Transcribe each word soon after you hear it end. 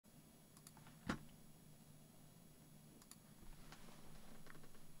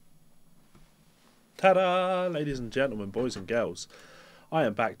Ta-da! Ladies and gentlemen, boys and girls, I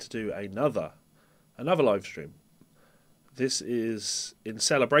am back to do another live stream. This is in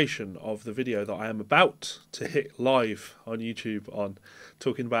celebration of the video that I am about to hit live on YouTube on,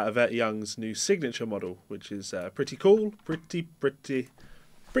 talking about Yvette Young's new signature model, which is pretty cool, pretty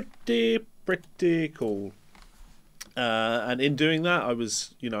cool. And in doing that, I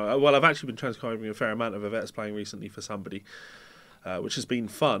was, well, I've actually been transcribing a fair amount of Yvette's playing recently for somebody, which has been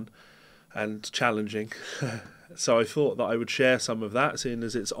fun and challenging. So I thought that I would share some of that, seeing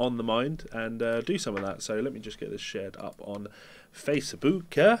as it's on the mind, and do some of that. So let me just get this shared up on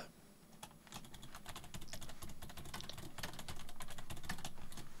Facebook.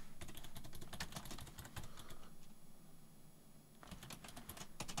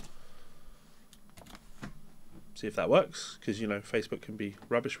 See if that works, because Facebook can be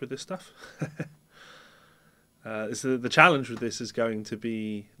rubbish with this stuff. The challenge with this is going to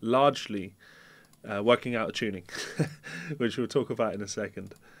be largely working out a tuning, which we'll talk about in a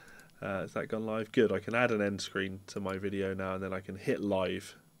second. Has that gone live? Good. I can add an end screen to my video now, and then I can hit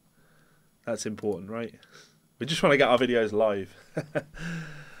live. That's important, right? We just want to get our videos live.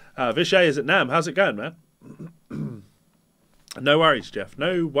 Vishay is at NAM. How's it going, man? No worries, Jeff.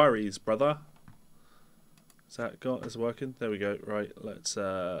 No worries, brother. Is that working? There we go. Right, let's...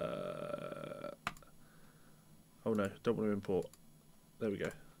 Oh no, don't want to import. There we go.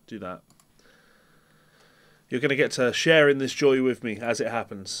 Do that. You're going to get to share in this joy with me as it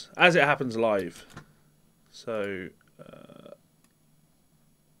happens. As it happens live. So,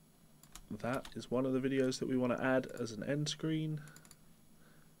 that is one of the videos that we want to add as an end screen.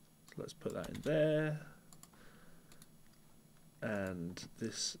 So let's put that in there. And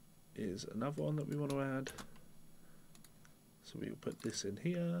this is another one that we want to add. So we'll put this in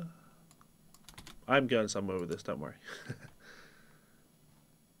here. I'm going somewhere with this, don't worry.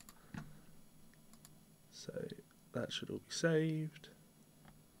 So that should all be saved.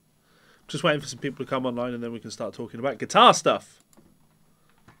 Just waiting for some people to come online, and then we can start talking about guitar stuff.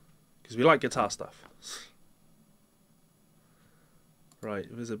 Because we like guitar stuff. Right,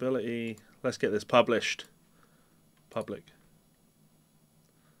 visibility. Let's get this published. Public.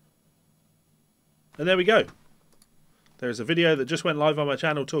 And there we go. There's a video that just went live on my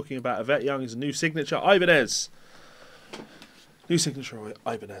channel talking about Yvette Young's new signature Ibanez. New signature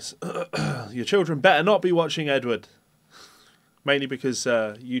Ibanez. Your children better not be watching Edward. Mainly because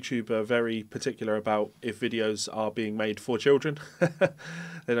YouTube are very particular about if videos are being made for children.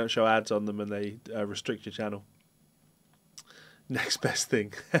 They don't show ads on them, and they restrict your channel. Next best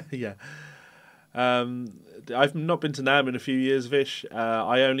thing. Yeah. I've not been to NAMM in a few years, Vish.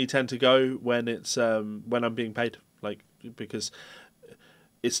 I only tend to go when it's when I'm being paid. Because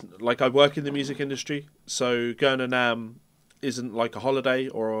it's like I work in the music industry, so going to NAMM isn't like a holiday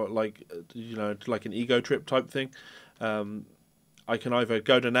or like an ego trip type thing. I can either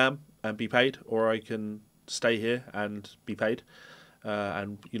go to NAMM and be paid, or I can stay here and be paid,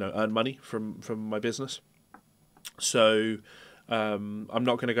 and earn money from my business. So I'm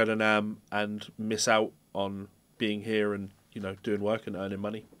not going to go to NAMM and miss out on being here and doing work and earning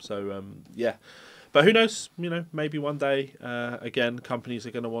money. So yeah. But who knows, maybe one day, again, companies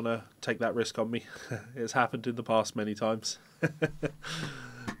are going to want to take that risk on me. It's happened in the past many times. Then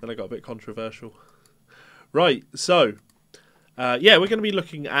I got a bit controversial. Right, so, yeah, we're going to be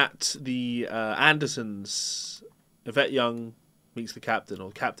looking at the Andersons. Yvette Young meets the Captain,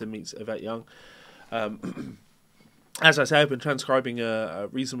 or Captain meets Yvette Young. As I say, I've been transcribing a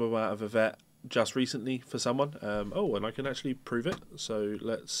reasonable amount of Yvette just recently for someone. Oh, and I can actually prove it, so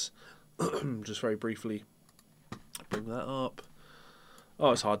let's... just very briefly bring that up. Oh,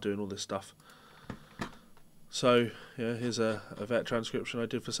 it's hard doing all this stuff. So, yeah, here's a Yvette transcription I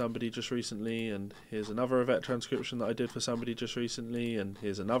did for somebody just recently, and here's another Yvette transcription that I did for somebody just recently, and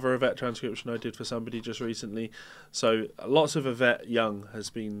here's another Yvette transcription I did for somebody just recently. So, lots of Yvette Young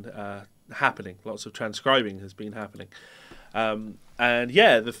has been happening. Lots of transcribing has been happening. And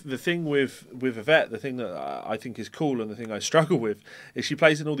yeah, the thing with Yvette, the thing that I think is cool and the thing I struggle with is she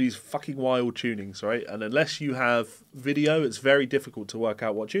plays in all these fucking wild tunings, right? And unless you have video, it's very difficult to work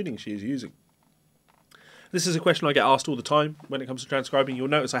out what tuning she is using. This is a question I get asked all the time when it comes to transcribing. You'll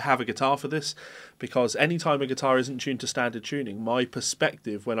notice I have a guitar for this, because anytime a guitar isn't tuned to standard tuning, my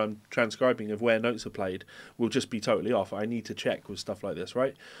perspective when I'm transcribing of where notes are played will just be totally off. I need to check with stuff like this,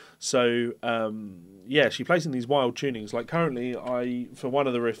 right? So, yeah, she plays in these wild tunings. Like currently, for one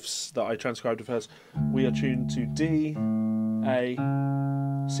of the riffs that I transcribed of hers, we are tuned to D, A,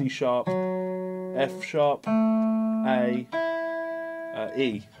 C sharp, F sharp, A,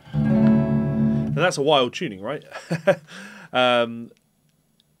 E. Now that's a wild tuning, right?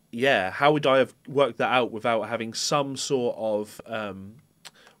 yeah, how would I have worked that out without having some sort of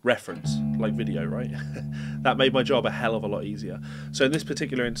reference, like video, right? That made my job a hell of a lot easier. So in this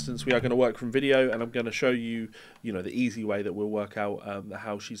particular instance, we are going to work from video, and I'm going to show you, the easy way that we'll work out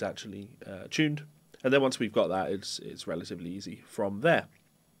how she's actually tuned. And then once we've got that, it's relatively easy from there.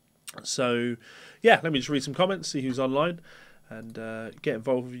 So yeah, let me just read some comments, see who's online, and get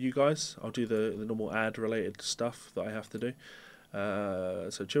involved with you guys. I'll do the normal ad related stuff that I have to do.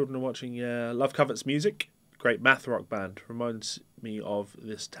 So children are watching. Yeah, love Covets music. Great math rock band. Reminds me of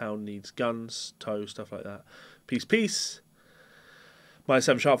This Town Needs Guns, Toe, stuff like that. Peace, peace. My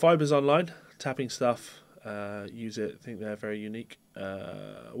 7 Sharp Fibers online. Tapping stuff. Use it. Think they're very unique.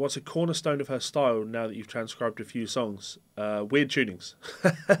 What's a cornerstone of her style now that you've transcribed a few songs? Weird tunings.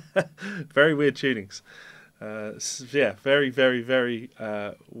 Very weird tunings. Yeah, very, very, very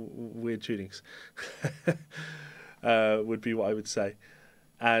weird tunings. Would be what I would say.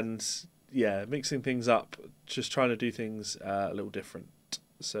 And yeah, mixing things up, just trying to do things a little different.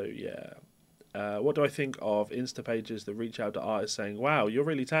 So yeah. What do I think of Insta pages that reach out to artists saying, wow, you're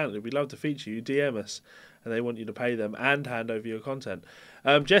really talented, we'd love to feature you, DM us, and they want you to pay them and hand over your content?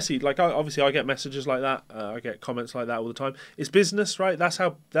 Jesse, obviously I get messages like that, I get comments like that all the time. It's business, right? That's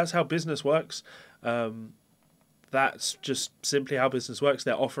how business works. That's just simply how business works.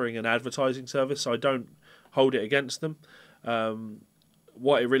 They're offering an advertising service, so I don't hold it against them.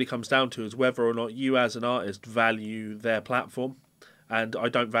 What it really comes down to is whether or not you as an artist value their platform. And I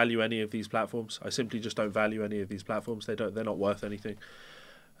don't value any of these platforms. I simply just don't value any of these platforms. They're not worth anything.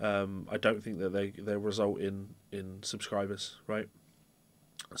 I don't think that they result in subscribers, right?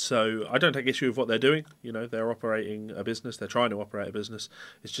 So I don't take issue with what they're doing. They're operating a business. They're trying to operate a business.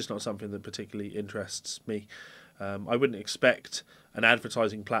 It's just not something that particularly interests me. I wouldn't expect an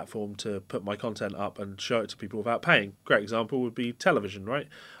advertising platform to put my content up and show it to people without paying. Great example would be television, right?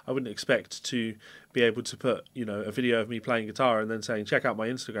 I wouldn't expect to be able to put, a video of me playing guitar and then saying, check out my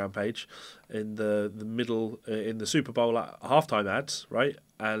Instagram page in the middle, in the Super Bowl halftime ads, right?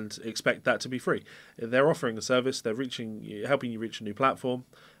 And expect that to be free. They're offering a service, they're helping you reach a new platform,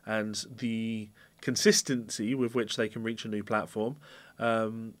 and the consistency with which they can reach a new platform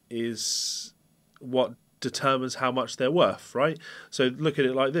is what determines how much they're worth, right? So look at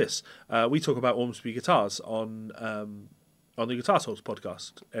it like this. We talk about Ormsby Guitars on the Guitar Talks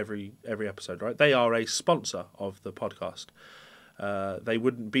podcast every episode, right? They are a sponsor of the podcast. They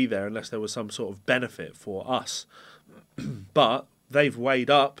wouldn't be there unless there was some sort of benefit for us. But they've weighed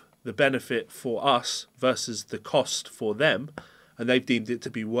up the benefit for us versus the cost for them, and they've deemed it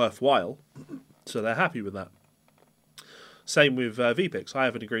to be worthwhile, so they're happy with that. Same with VPix. I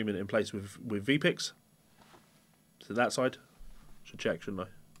have an agreement in place with VPix. So that side, should check, shouldn't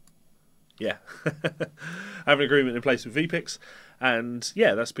I? Yeah. I have an agreement in place with VPix, and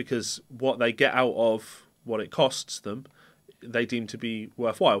yeah, that's because what they get out of what it costs them, they deem to be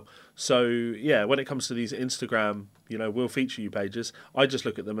worthwhile. So yeah, when it comes to these Instagram, we'll feature you pages, I just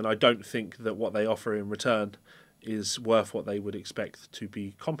look at them and I don't think that what they offer in return is worth what they would expect to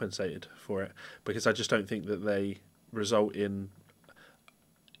be compensated for it, because I just don't think that they result in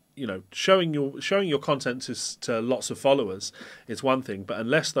showing your content to lots of followers is one thing, but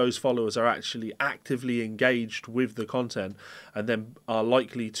unless those followers are actually actively engaged with the content and then are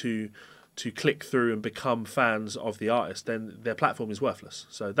likely to click through and become fans of the artist, then their platform is worthless.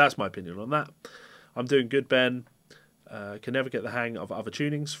 So that's my opinion on that. I'm doing good, Ben. Can never get the hang of other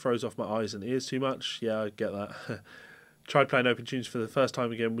tunings. Throws off my eyes and ears too much. Yeah, I get that. Tried playing open tunes for the first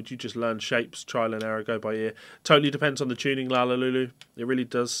time again. Would you just learn shapes, trial and error, go by ear? Totally depends on the tuning, Lala Lulu. It really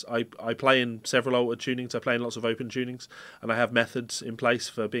does. I play in several altered tunings. I play in lots of open tunings, and I have methods in place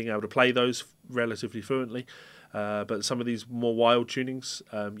for being able to play those relatively fluently. But some of these more wild tunings,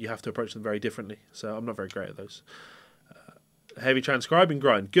 you have to approach them very differently. So I'm not very great at those. Heavy transcribing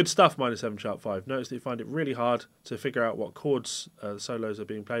grind. Good stuff, -7 sharp 5. Notice that you find it really hard to figure out what chords solos are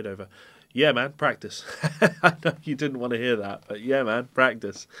being played over. Yeah, man, practice. I know you didn't want to hear that, but yeah, man,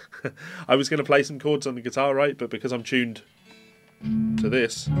 practice. I was going to play some chords on the guitar, right? But because I'm tuned to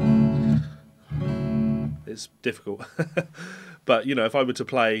this, it's difficult. But, if I were to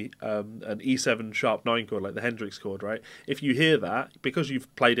play an E7 sharp 9 chord, like the Hendrix chord, right? If you hear that, because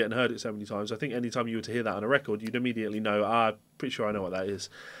you've played it and heard it so many times, I think any time you were to hear that on a record, you'd immediately know, I'm pretty sure I know what that is.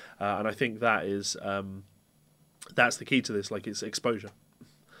 And I think that is, that's the key to this, like it's exposure.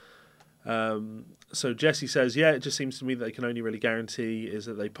 So Jesse says, yeah, it just seems to me that they can only really guarantee is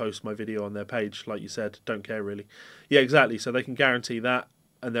that they post my video on their page. Like you said, don't care really. Yeah, exactly. So they can guarantee that,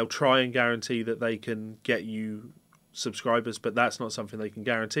 and they'll try and guarantee that they can get you subscribers, but that's not something they can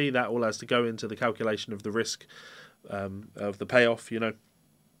guarantee. That all has to go into the calculation of the risk of the payoff,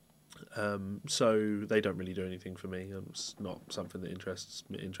 So they don't really do anything for me. It's not something that interests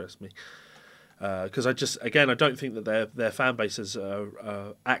me. Because I don't think that their fan bases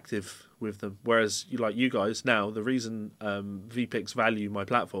are active with them. Whereas you guys now, the reason VPix value my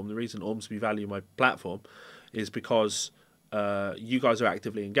platform, the reason Ormsby value my platform, is because you guys are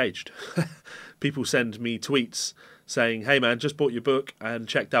actively engaged. People send me tweets saying, "Hey man, just bought your book and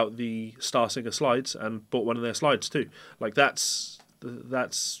checked out the Star Singer slides and bought one of their slides too." Like that's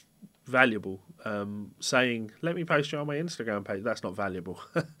valuable. Saying, "Let me post you on my Instagram page," that's not valuable.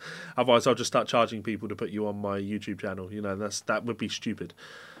 Otherwise I'll just start charging people to put you on my YouTube channel. That would be stupid.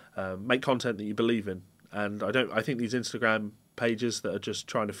 Make content that you believe in. And I think these Instagram pages that are just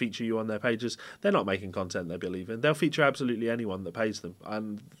trying to feature you on their pages, they're not making content they believe in. They'll feature absolutely anyone that pays them,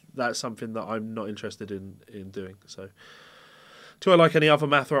 and that's something that I'm not interested in doing. So, do I like any other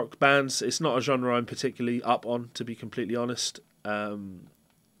math rock bands? It's not a genre I'm particularly up on, to be completely honest.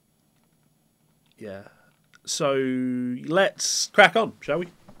 Yeah. So let's crack on, shall we?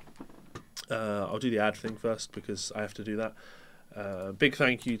 I'll do the ad thing first because I have to do that. Big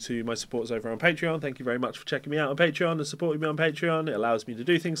thank you to my supporters over on Patreon. Thank you very much for checking me out on Patreon and supporting me on Patreon. It allows me to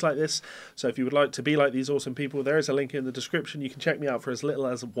do things like this. So if you would like to be like these awesome people, there is a link in the description. You can check me out for as little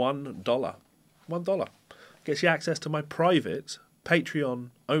as $1. $1 gets you access to my private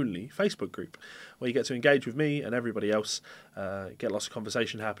Patreon only Facebook group where you get to engage with me and everybody else, get lots of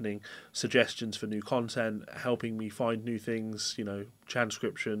conversation happening, suggestions for new content, helping me find new things,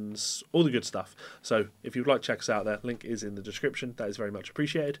 transcriptions, all the good stuff. So if you'd like to check us out there, link is in the description. That is very much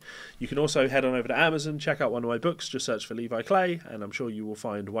appreciated. You can also head on over to Amazon, check out one of my books, just search for Levi Clay, and I'm sure you will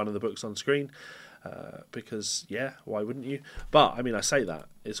find one of the books on screen. Because why wouldn't you? But I mean, I say that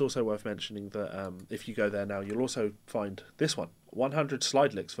it's also worth mentioning that if you go there now, you'll also find this one, 100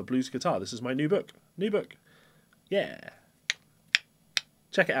 slide licks for blues guitar. This is my new book.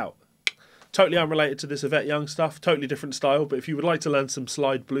 Check it out. Totally unrelated to this Yvette Young stuff, totally different style, but if you would like to learn some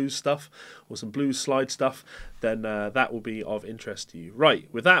slide blues stuff or some blues slide stuff, then that will be of interest to you. Right,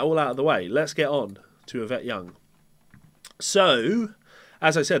 with that all out of the way, let's get on to Yvette Young. So,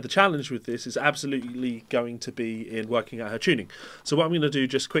 as I said, the challenge with this is absolutely going to be in working out her tuning. So what I'm going to do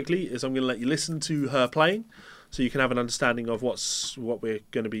just quickly is I'm going to let you listen to her playing so you can have an understanding of what we're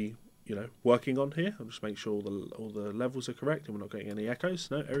going to be working on here. I'll just make sure all the levels are correct and we're not getting any echoes.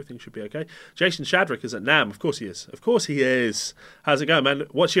 No, everything should be okay. Jason Shadrick is at NAMM. Of course he is. Of course he is. How's it going, man?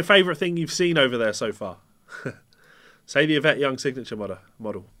 What's your favourite thing you've seen over there so far? Say the Yvette Young signature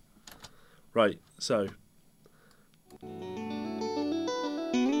model. Right, so...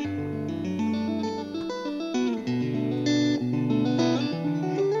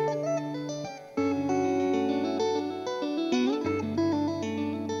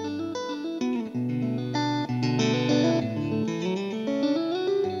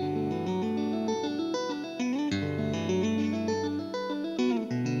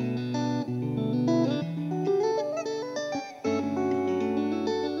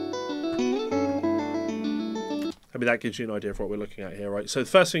 that gives you an idea of what we're looking at here, right? So the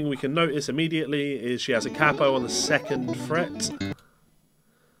first thing we can notice immediately is she has a capo on the 2nd fret.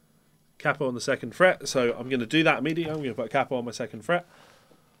 Capo on the 2nd fret. So I'm going to do that immediately. I'm going to put a capo on my 2nd fret.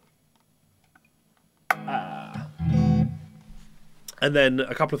 And then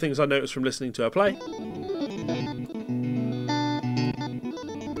a couple of things I noticed from listening to her play.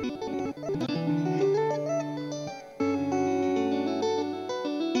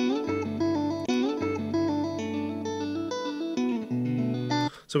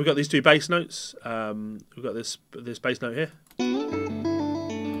 So we've got these two bass notes. We've got this bass note here.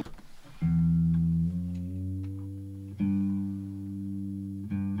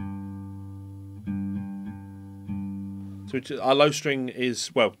 So our low string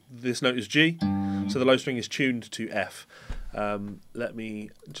is, well, this note is G, so the low string is tuned to F. Let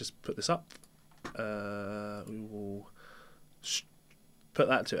me just put this up. We will put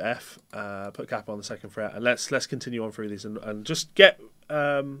that to F, put cap on the 2nd fret, and let's continue on through these and just get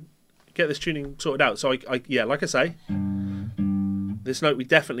this tuning sorted out. So yeah, like I say, this note we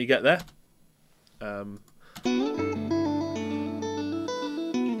definitely get there.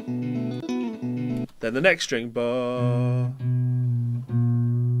 Then the next string, ba.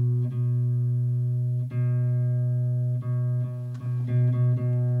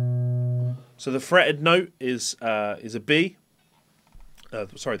 So the fretted note is a B.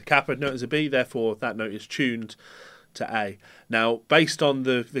 Sorry, the capoed note is a B. Therefore, that note is tuned to A. Now, based on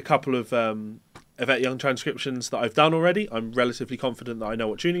the couple of Yvette Young transcriptions that I've done already, I'm relatively confident that I know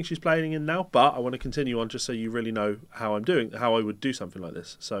what tuning she's playing in now. But I want to continue on just so you really know how I would do something like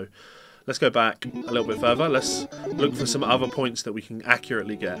this. So let's go back a little bit further. Let's look for some other points that we can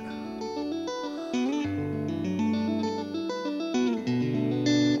accurately get.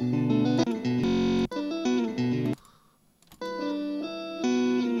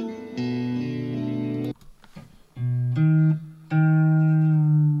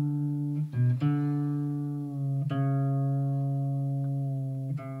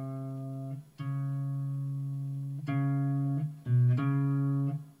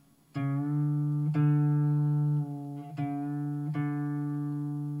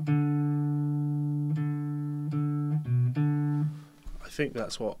 I think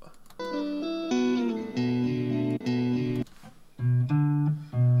that's what.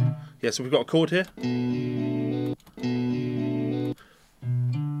 Yeah, so we've got a chord here.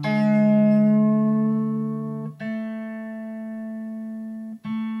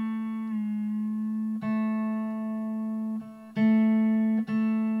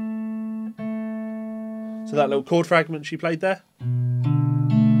 So that little chord fragment she played there,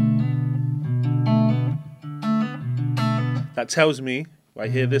 that tells me, I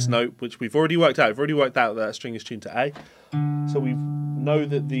hear this note, which we've already worked out. We've already worked out that string is tuned to A. So we know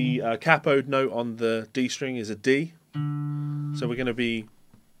that the capo note on the D string is a D. So we're going to be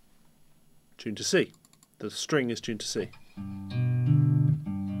tuned to C. The string is tuned to C.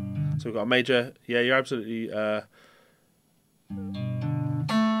 So we've got a major. Yeah, you're absolutely.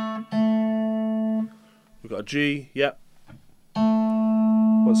 We've got a G. Yep.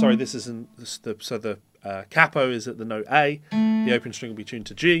 Well, sorry, this isn't. So the capo is at the note A. The open string will be tuned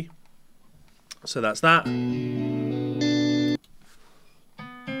to G. So that's that.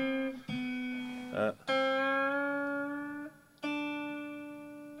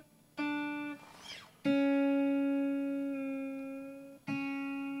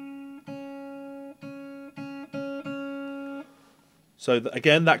 So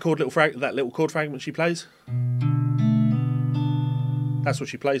again, that little chord fragment she plays. That's what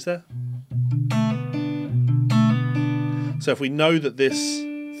she plays there. So if we know that this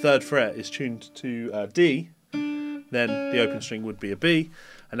third fret is tuned to D, then the open string would be a B.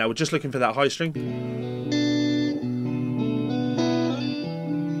 And now we're just looking for that high string.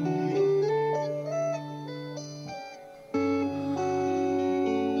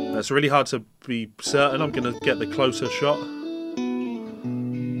 It's really hard to be certain. I'm going to get the closer shot.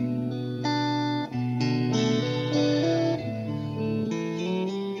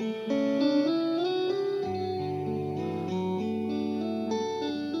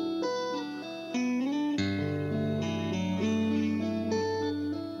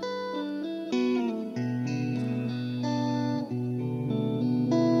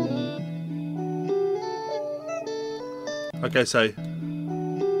 Okay, so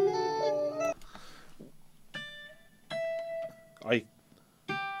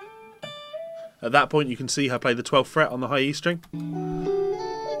at that point you can see her play the 12th fret on the high E string.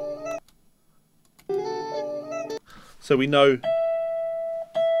 So we know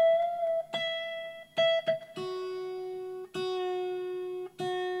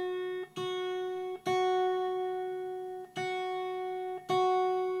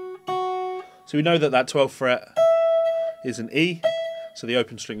that 12th fret is an E, so the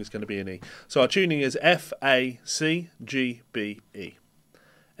open string is going to be an E. So our tuning is F, A, C, G, B, E.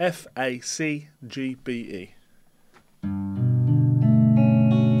 F, A, C, G, B, E.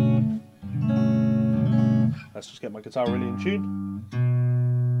 Let's just get my guitar really in tune.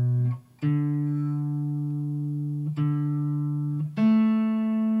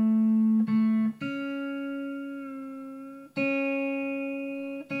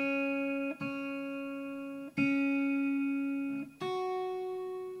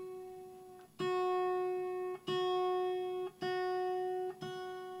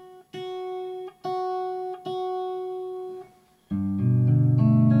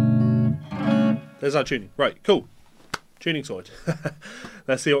 There's our tuning. Right, cool. Tuning sorted.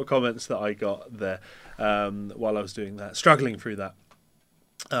 Let's see what comments that I got there while I was doing that. Struggling through that.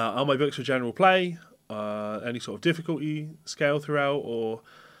 Are my books for general play? Any sort of difficulty scale throughout? Or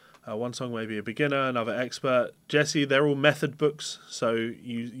one song maybe a beginner, another expert? Jesse, they're all method books. So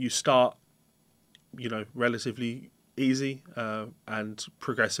you start, relatively easy and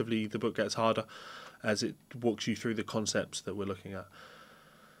progressively the book gets harder as it walks you through the concepts that we're looking at.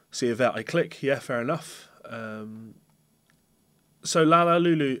 See Yvette, I click. Yeah, fair enough. So Lala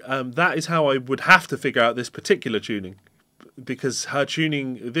Lulu, that is how I would have to figure out this particular tuning, because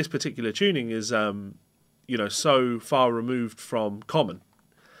this particular tuning is, so far removed from common.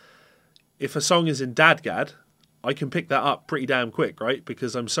 If a song is in Dadgad, I can pick that up pretty damn quick, right?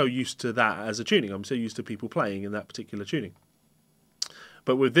 Because I'm so used to that as a tuning. I'm so used to people playing in that particular tuning.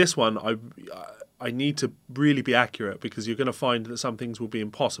 But with this one, I need to really be accurate, because you're going to find that some things will be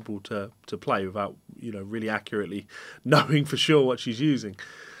impossible to play without, you know, really accurately knowing for sure what she's using.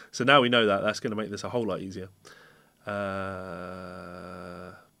 So now we know that. That's going to make this a whole lot easier.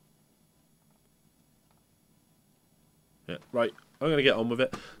 Yeah, right. I'm going to get on with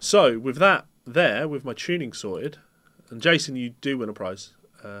it. So with that there, with my tuning sorted, and Jason, you do win a prize.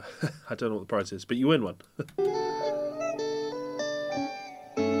 I don't know what the prize is, but you win one.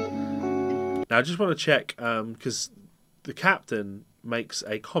 Now I just want to check, because the captain makes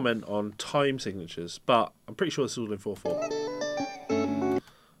a comment on time signatures, but I'm pretty sure this is all in 4/4.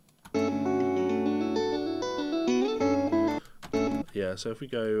 Yeah, so if we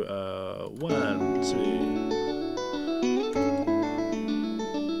go 1, 2.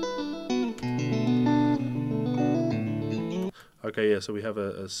 Okay, yeah, so we have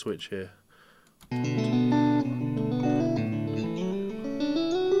a switch here.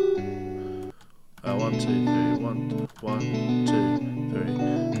 1, 2, 3, 1, 2,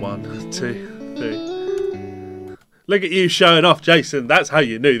 3, 1, 2, 3. Look at you showing off, Jason. That's how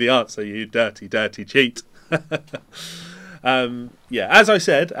you knew the answer, you dirty, dirty cheat. Yeah, as I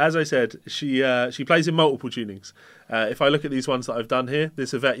said, she plays in multiple tunings. If I look at these ones that I've done here,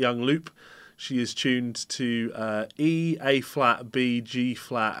 this Yvette Young loop, she is tuned to E, A flat, B, G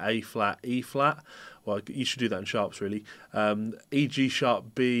flat, A flat, E flat. Well, you should do that in sharps, really. E, G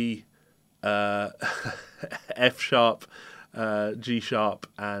sharp, B, F sharp, G sharp,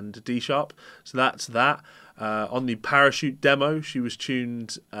 and D sharp. So that's that. On the parachute demo, she was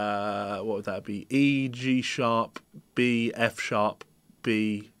tuned, what would that be? E, G sharp, B, F sharp,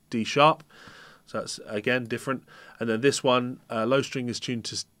 B, D sharp. So that's, again, different. And then this one, low string is tuned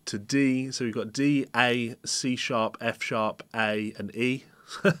to D. So we've got D, A, C sharp, F sharp, A, and E.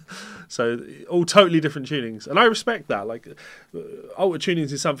 So all totally different tunings. And I respect that. Like, altered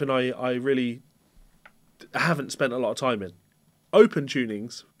tunings is something I really haven't spent a lot of time in. Open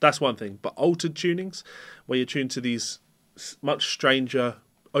tunings, that's one thing, but altered tunings, where you're tuned to these much stranger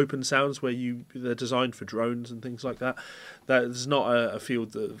open sounds, where they're designed for drones and things like that, that is not a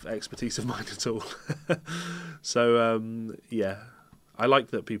field of expertise of mine at all. So yeah, I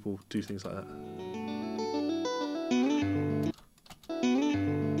like that people do things like that.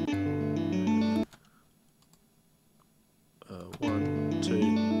 1, 2,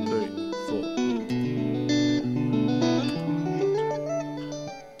 3, 4.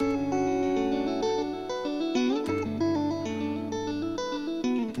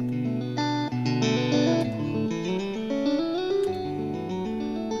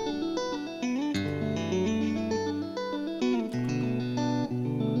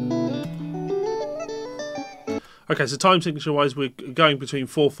 Okay, so time signature wise, we're going between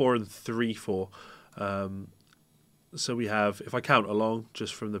 4/4 and 3/4. So we have, if I count along,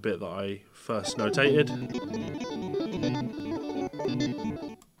 just from the bit that I first notated.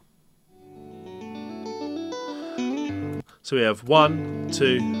 So we have 1,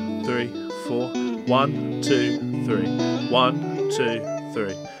 2, 3, 4. 1, 2, 3. 1, 2,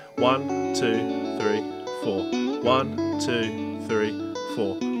 3. 1, 2, 3, 4. 1, 2, 3,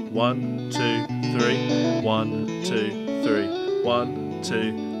 4. 1, 2, 3. 1, 2, 3. 1,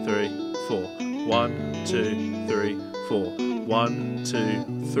 2, 3, 4. 1, 2, 3, 4. 1, 2,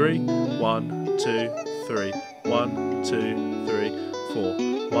 3. 1, 2, 3. 1, 2, 3, 4.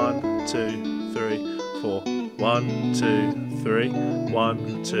 1, 2, 3, 4. 1, 2, 3.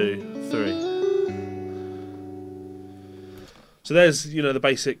 1, 2, 3. So there's, you know, the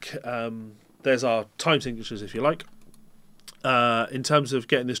basic. There's our time signatures, if you like. In terms of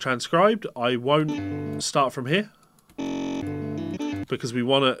getting this transcribed, I won't start from here, because we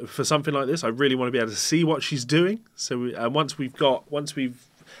want to, for something like this, I really want to be able to see what she's doing. So once we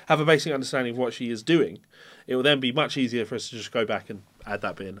have a basic understanding of what she is doing, it will then be much easier for us to just go back and add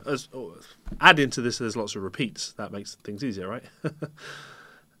that bit in. Add into this, there's lots of repeats. That makes things easier, right?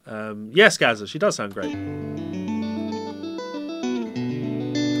 Yes, Gaza, she does sound great.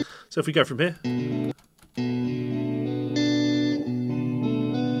 So if we go from here.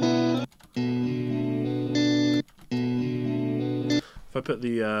 If I put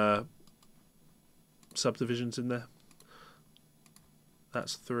the subdivisions in there,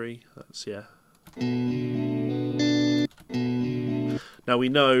 that's 3. That's, yeah. Now we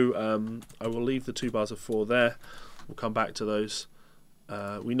know, I will leave the 2 bars of 4 there. We'll come back to those.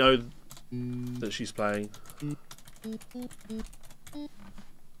 We know that she's playing.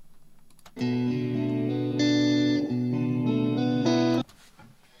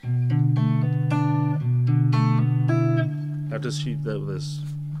 How does she? There's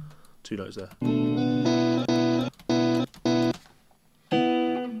 2 notes there.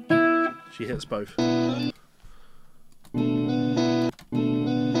 She hits both.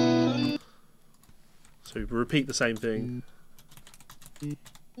 So we repeat the same thing.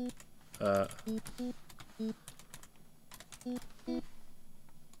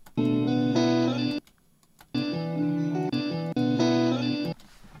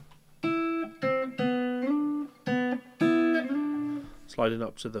 Sliding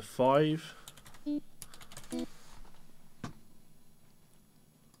up to the 5. I'm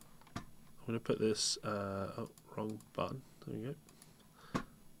going to put this, oh, wrong button, there we go.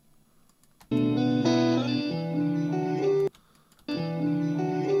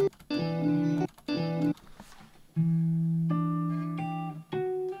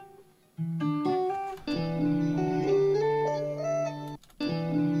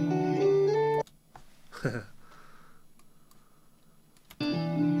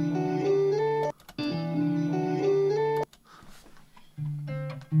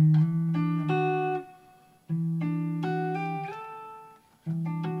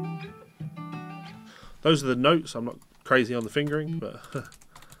 Those are the notes. I'm not crazy on the fingering, but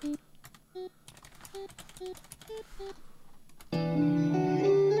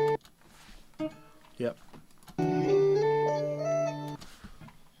yep.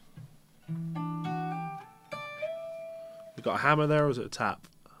 We got a hammer there, or is it a tap?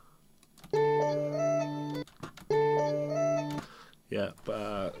 Yeah,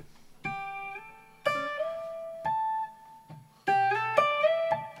 but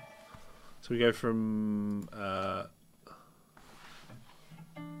so we go from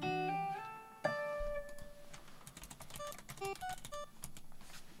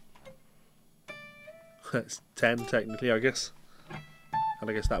it's 10 technically, I guess, and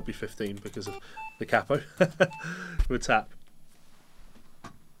I guess that would be 15 because of the capo with tap.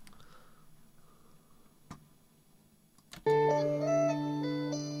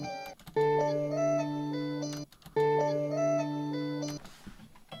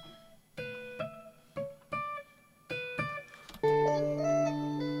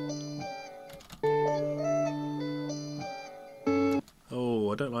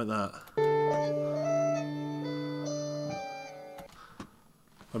 Oh, I don't like that.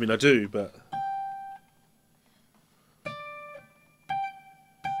 I mean, I do, but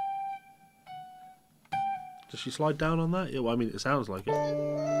does she slide down on that? Yeah, well, I mean, it sounds like it.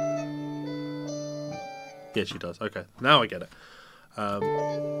 Yeah, she does. Okay, now I get it.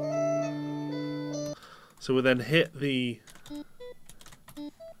 So we'll then hit the...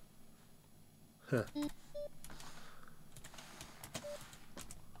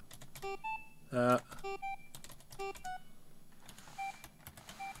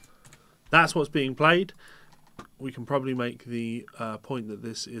 that's what's being played. We can probably make the point that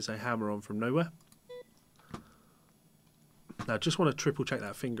this is a hammer on from nowhere. Now, just want to triple check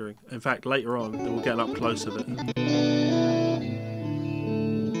that fingering. In fact, later on, we'll get an up close of it.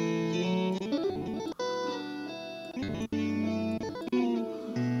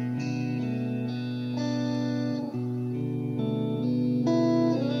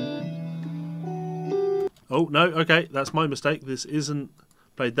 Oh, no, okay, that's my mistake. This isn't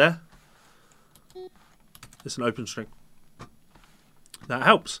played there. It's an open string. That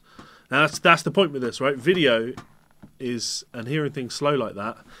helps. Now, that's the point with this, right? Video is, and hearing things slow like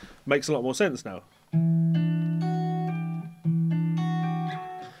that makes a lot more sense now.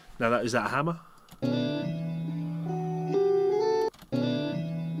 Now, is that a hammer?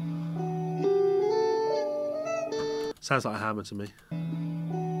 Sounds like a hammer to me.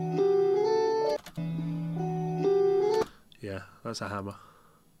 Yeah, that's a hammer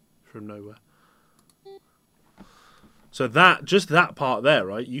from nowhere. So that, just that part there,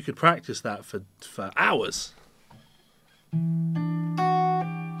 right? You could practice that for hours.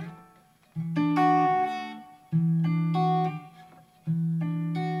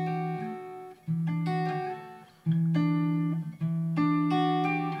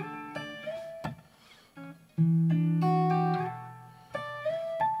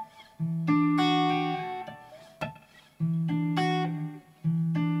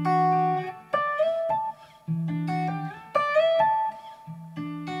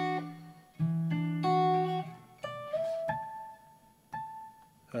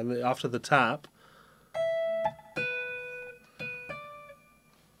 And after the tap,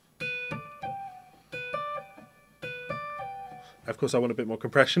 of course I want a bit more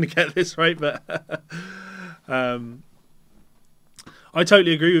compression to get this right, but I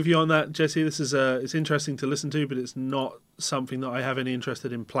totally agree with you on that, Jesse. This is it's interesting to listen to, but it's not something that I have any interest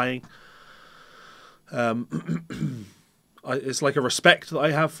in playing. It's like a respect that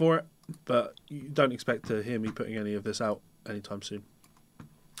I have for it, but you don't expect to hear me putting any of this out anytime soon.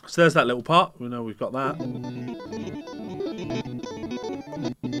 So there's that little part. We know we've got that. Now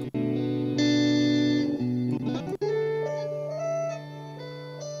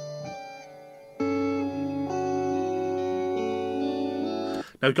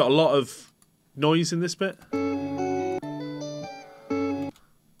we've got a lot of noise in this bit.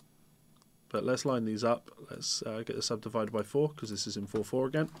 But let's line these up. Let's get the subdivided by 4 because this is in 4/4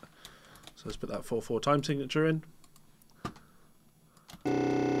 again. So let's put that 4/4 time signature in.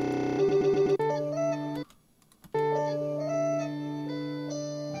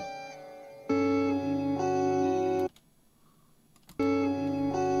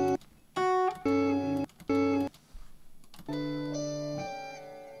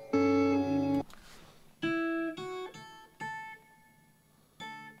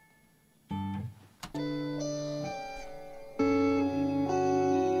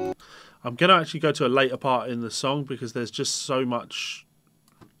 I'm going to actually go to a later part in the song because there's just so much.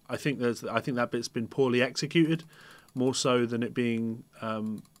 I think that bit's been poorly executed, more so than it being.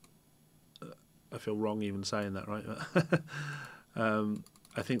 I feel wrong even saying that, right?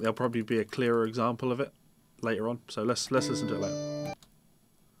 I think there'll probably be a clearer example of it later on. So let's listen to it later.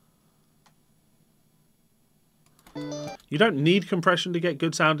 You don't need compression to get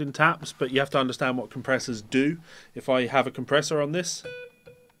good sounding taps, but you have to understand what compressors do. If I have a compressor on this.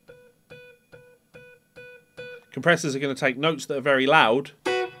 Compressors are going to take notes that are very loud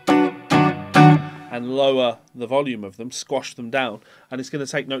and lower the volume of them, squash them down, and it's going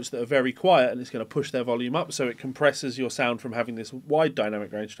to take notes that are very quiet and it's going to push their volume up, so it compresses your sound from having this wide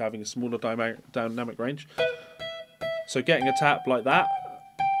dynamic range to having a smaller dynamic range. So getting a tap like that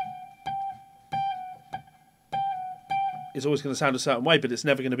is always going to sound a certain way, but it's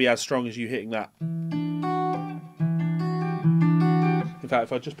never going to be as strong as you hitting that. In fact,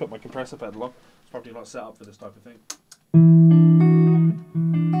 if I just put my compressor pedal on, it's probably not set up for this type of thing.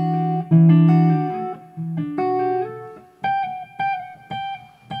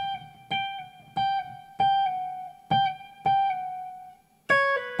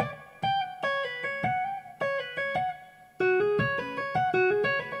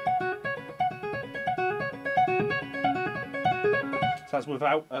 So that's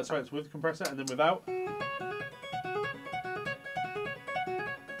without, sorry, it's with compressor and then without.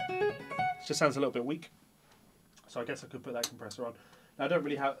 It just sounds a little bit weak. So I guess I could put that compressor on. Now I don't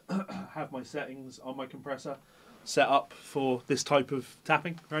really have my settings on my compressor set up for this type of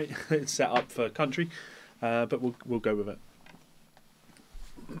tapping, right? It's set up for country, but we'll go with it.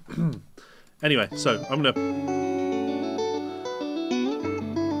 Anyway, so I'm gonna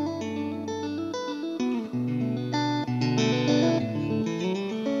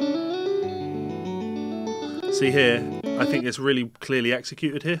see here. I think it's really clearly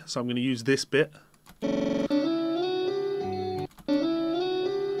executed here, so I'm going to use this bit.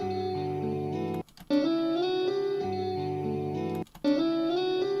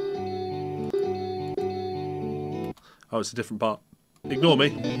 Oh, it's a different part. Ignore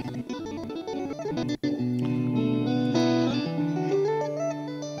me.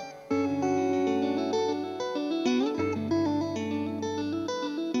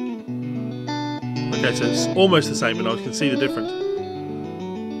 Okay, so it's almost the same, and I can see the difference.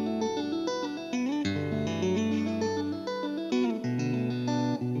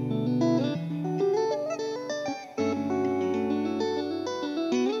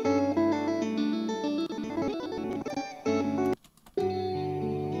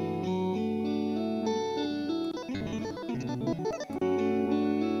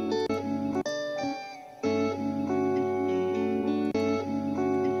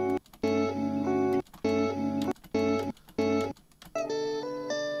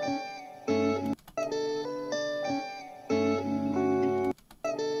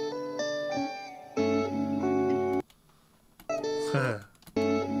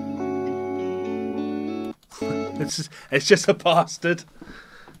 It's just a bastard.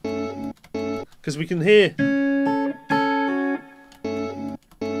 Because we can hear.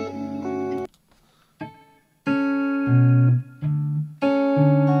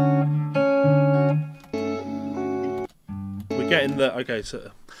 We're getting the. Okay, so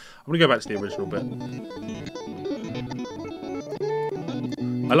I'm going to go back to the original bit.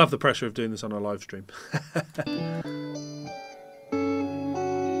 I love the pressure of doing this on a live stream.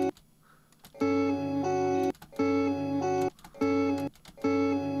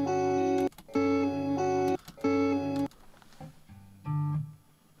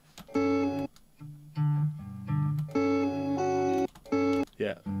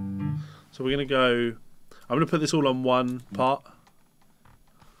 Yeah. So we're going to go. I'm going to put this all on one part.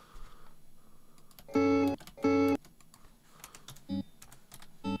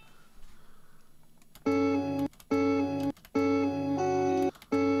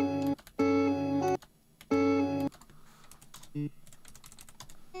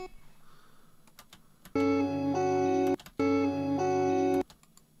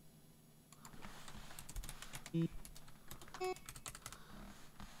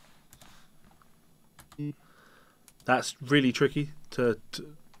 That's really tricky to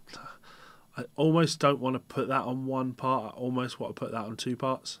I almost don't want to put that on one part. I almost want to put that on two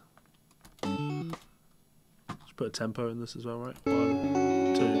parts. Let's put a tempo in this as well, right?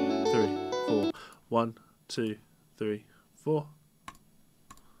 1, 2, 3, 4. 1, 2, 3, 4.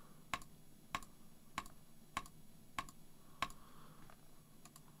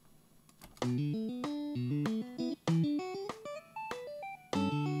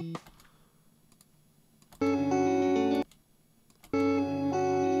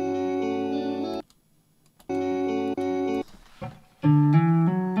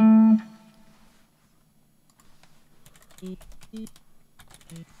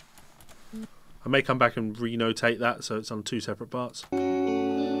 I may come back and renotate that so it's on two separate parts.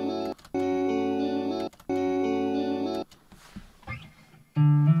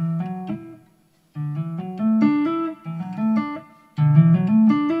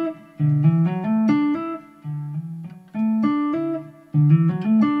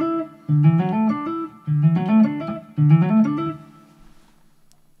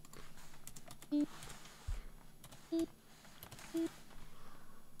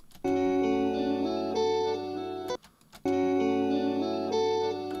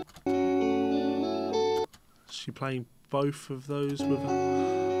 Is she playing both of those with her?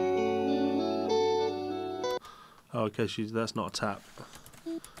 Oh, okay, that's not a tap.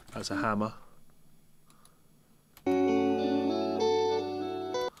 That's a hammer.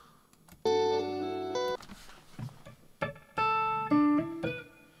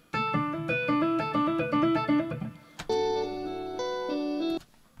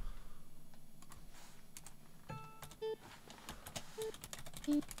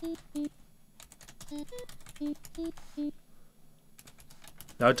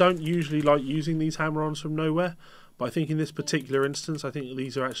 Now, I don't usually like using these hammer-ons from nowhere, but I think in this particular instance, I think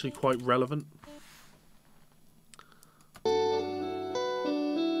these are actually quite relevant.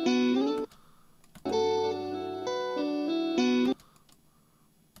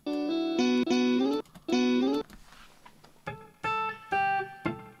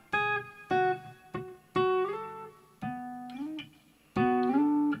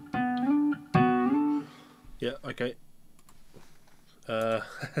 Yeah, okay.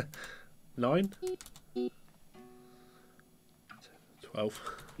 9? 12.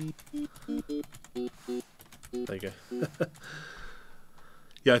 There you go.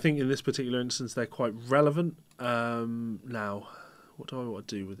 Yeah, I think in this particular instance they're quite relevant. Now, what do I want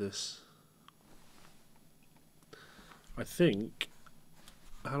to do with this? I think...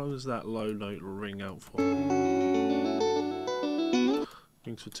 How long does that low note ring out for?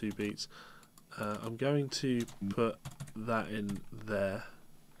 Rings for 2 beats. I'm going to put that in there,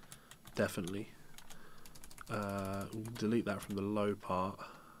 definitely. Delete that from the low part.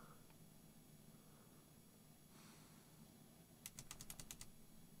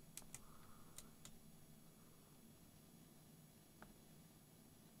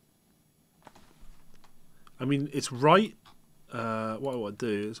 I mean, it's right. What I want to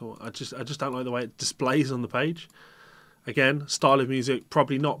do is I just don't like the way it displays on the page. Again, style of music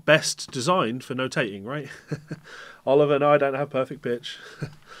probably not best designed for notating, right? Oliver, no, I don't have perfect pitch.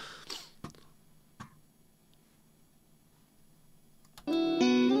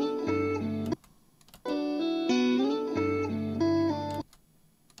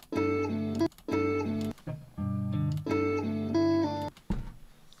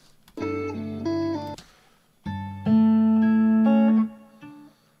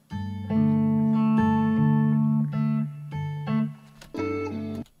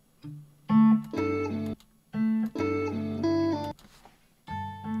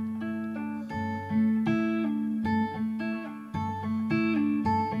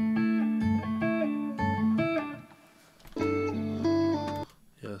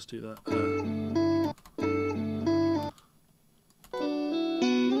 Let's do that.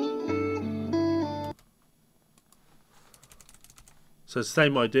 So it's the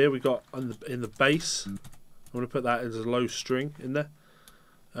same idea we got in the bass. I'm going to put that as a low string in there,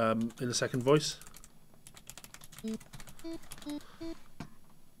 in the second voice.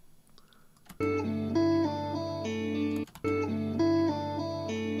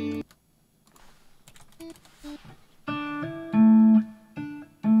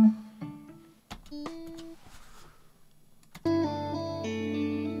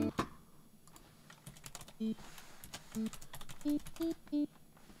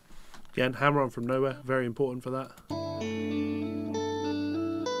 Again, hammer on from nowhere, very important for that.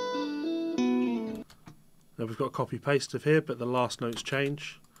 Now we've got copy paste of here, but the last notes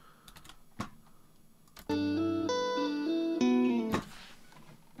change.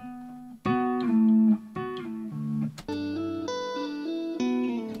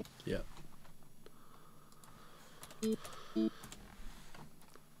 Yeah.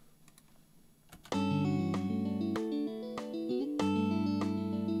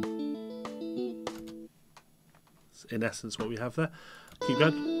 That's in essence what we have there. Keep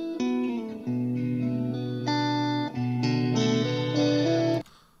going.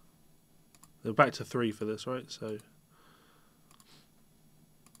 We're back to 3 for this, right? So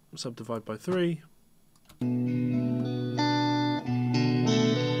subdivide by 3. So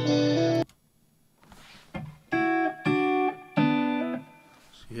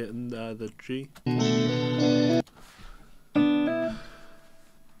you're hitting the G. So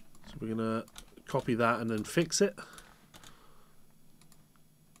we're gonna copy that and then fix it.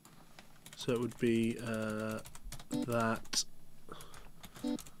 So it would be that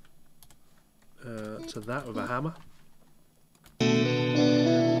to that with a hammer.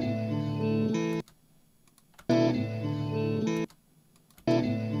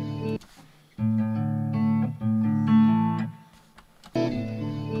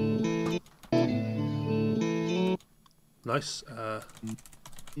 Nice.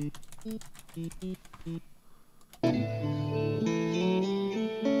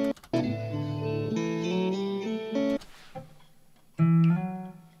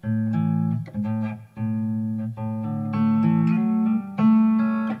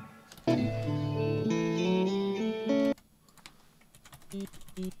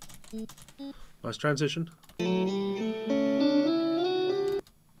 Nice transition.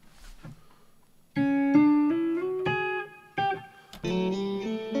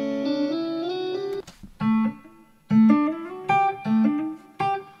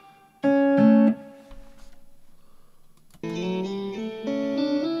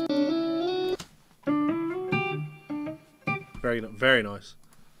 Very nice.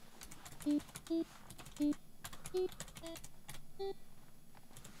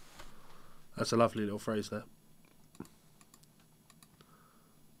 That's a lovely little phrase there.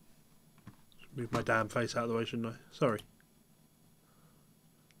 Move my damn face out of the way, shouldn't I? Sorry.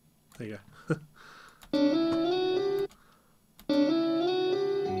 There you go.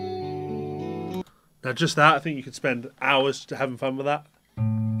 Now just that, I think you could spend hours having fun with that.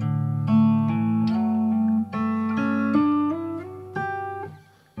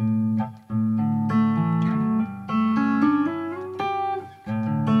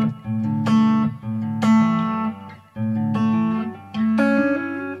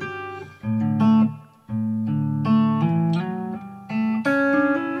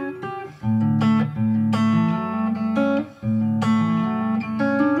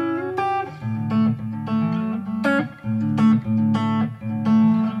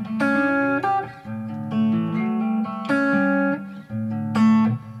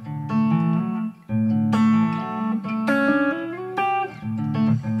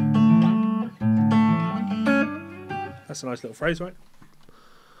 That's a nice little phrase, right?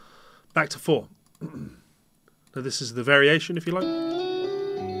 Back to 4. Now this is the variation, if you like.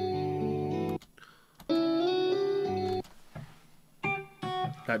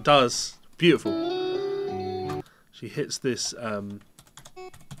 That does. Beautiful. She hits this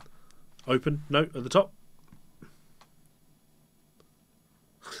open note at the top.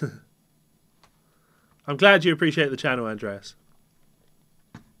 I'm glad you appreciate the channel, Andreas.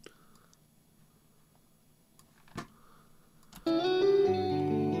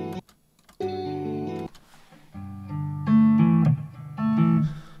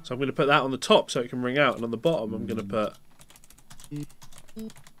 So I'm going to put that on the top so it can ring out, and on the bottom I'm going to put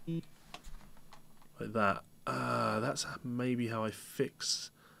like that. That's maybe how I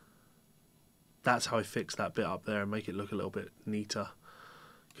fix. That's how I fix that bit up there and make it look a little bit neater.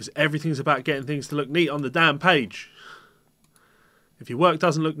 Because everything's about getting things to look neat on the damn page. If your work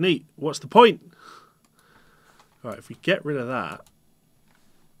doesn't look neat, what's the point? Alright, if we get rid of that,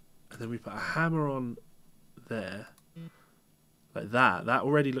 and then we put a hammer on there, like that, that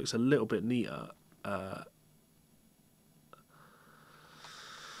already looks a little bit neater.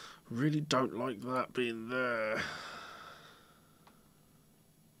 Really don't like that being there.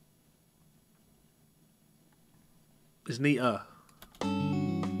 It's neater.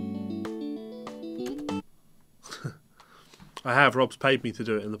 I have. Rob's paid me to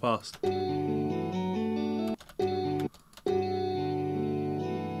do it in the past.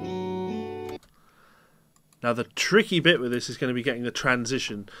 Now the tricky bit with this is going to be getting the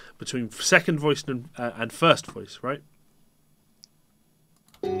transition between second voice and first voice, right?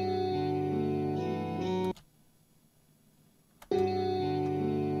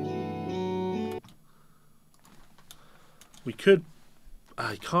 We could...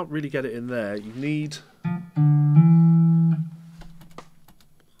 I can't really get it in there. You need...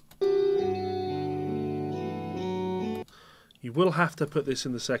 You will have to put this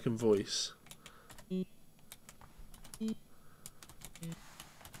in the second voice.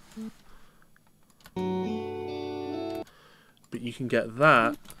 But you can get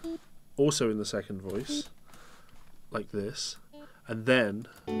that also in the second voice, like this, and then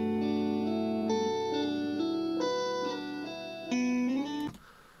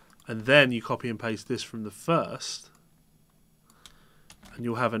you copy and paste this from the first, and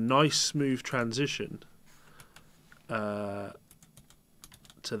you'll have a nice smooth transition to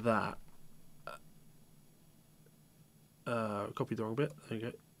that. Copied the wrong bit. There you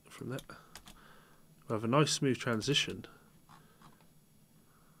go. From that, we'll have a nice smooth transition.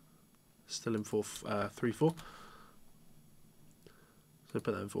 Still in 3/4. So put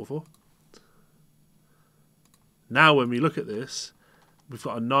that in 4/4. Now when we look at this, we've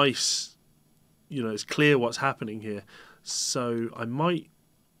got a nice, you know, it's clear what's happening here. So I might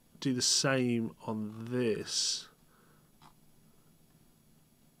do the same on this.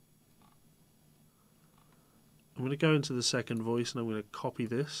 I'm going to go into the second voice and I'm going to copy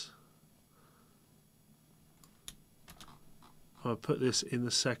this. I'll put this in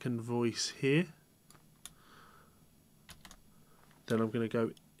the second voice here. Then I'm going to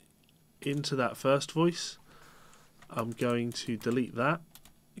go into that first voice. I'm going to delete that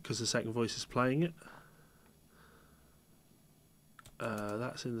because the second voice is playing it.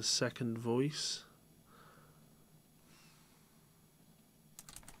 That's in the second voice.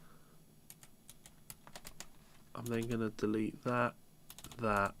 I'm then going to delete that,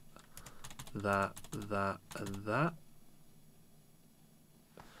 that, and that.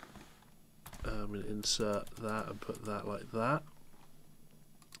 I'm going to insert that and put that like that.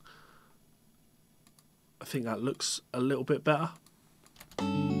 I think that looks a little bit better.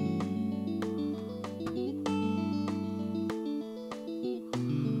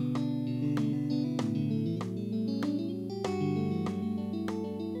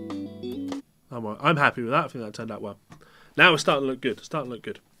 I'm happy with that. I think that turned out well. Now it's starting to look good. It's starting to look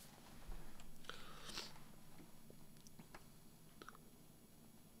good.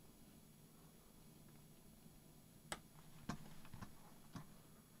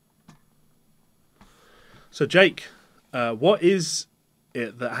 So Jake, what is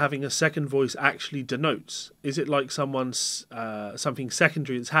it that having a second voice actually denotes? Is it like someone's something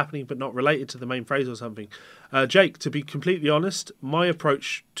secondary that's happening but not related to the main phrase or something? Jake, to be completely honest, my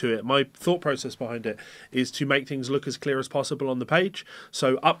approach to it, my thought process behind it, is to make things look as clear as possible on the page.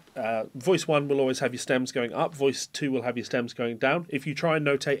 So voice 1 will always have your stems going up, voice 2 will have your stems going down. If you try and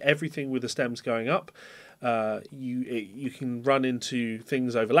notate everything with the stems going up, you can run into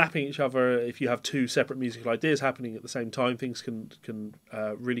things overlapping each other. If you have two separate musical ideas happening at the same time, things can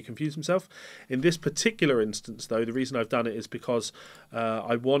really confuse themselves. In this particular instance, though, the reason I've done it is because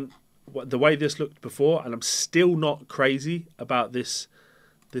I want the way this looked before, and I'm still not crazy about this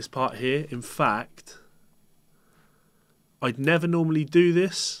part here. In fact, I'd never normally do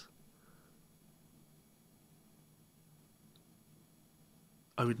this.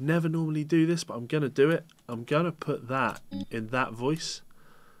 I would never normally do this, but I'm going to do it. I'm going to put that in that voice.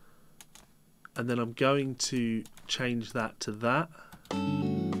 And then I'm going to change that to that.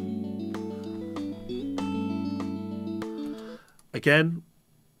 Again,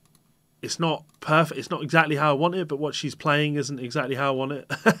 it's not perfect. It's not exactly how I want it, but what she's playing isn't exactly how I want it.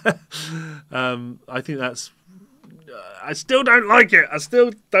 I think that's... I still don't like it. I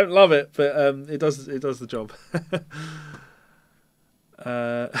still don't love it, but it does the job.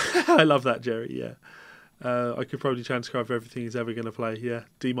 I love that, Jerry. Yeah, I could probably transcribe everything he's ever going to play. Yeah,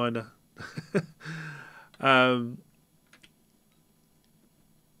 D minor.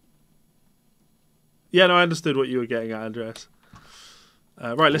 Yeah, no, I understood what you were getting at, Andreas.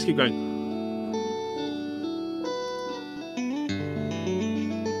 Right, let's keep going.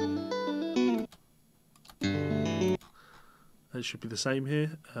 It should be the same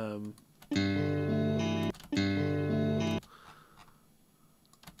here.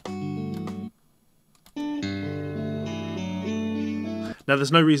 Now,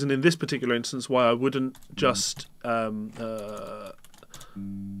 there's no reason in this particular instance why I wouldn't just put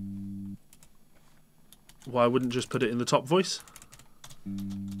it in the top voice.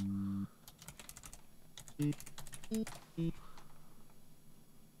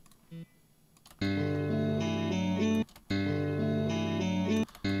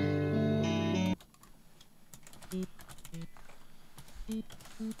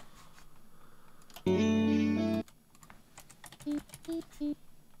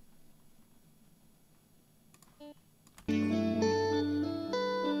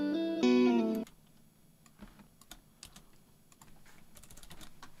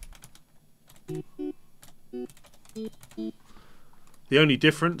 The only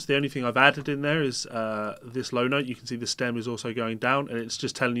difference, the only thing I've added in there is this low note. You can see the stem is also going down, and it's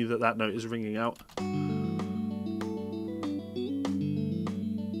just telling you that that note is ringing out.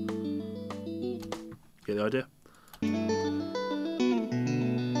 Get the idea?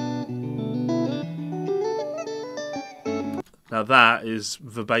 Now that is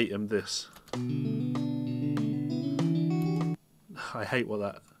verbatim this. I hate what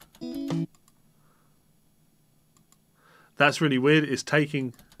that... That's really weird. It's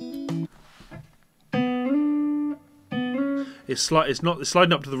taking... It's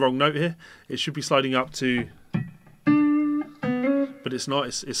sliding up to the wrong note here. It should be sliding up to... But it's not.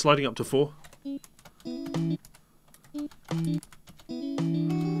 It's sliding up to 4. It's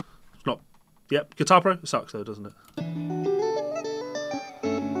not... Yep, Guitar Pro sucks though, doesn't it?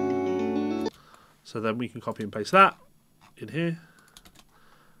 So then we can copy and paste that in here.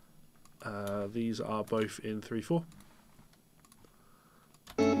 These are both in 3/4.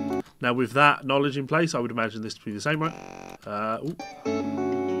 Now with that knowledge in place, I would imagine this to be the same, right?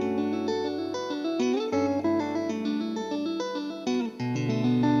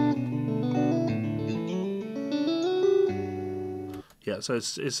 Yeah, so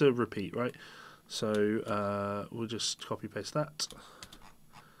it's a repeat, right? So we'll just copy paste that,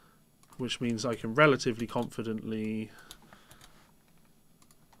 which means I can relatively confidently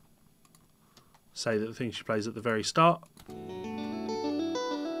say that the thing she plays at the very start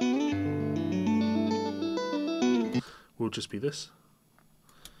will just be this.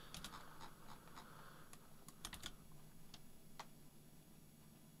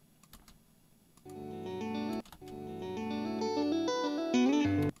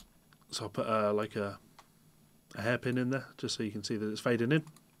 So I'll put like a hairpin in there just so you can see that it's fading in.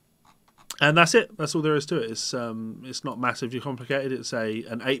 And that's it. That's all there is to it. It's not massively complicated. It's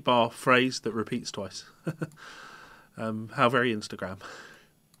an 8-bar phrase that repeats twice. How very Instagram,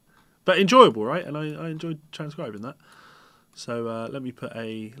 but enjoyable, right? And I enjoyed transcribing that. So let me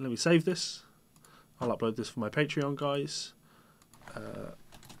save this. I'll upload this for my Patreon guys.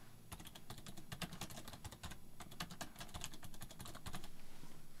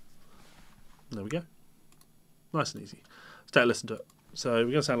 There we go. Nice and easy. Let's take a listen to it. So we're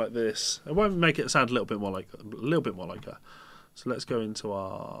going to sound like this. I won't make it sound a little bit more like her. So let's go into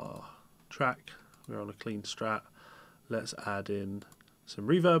our track. We're on a clean strat. Let's add in some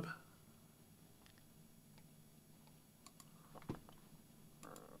reverb.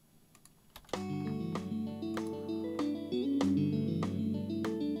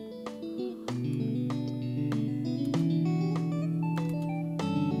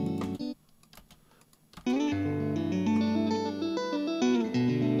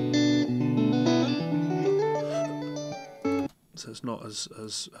 So it's not as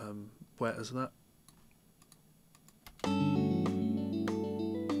wet as that. And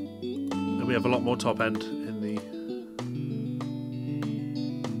we have a lot more top end in the...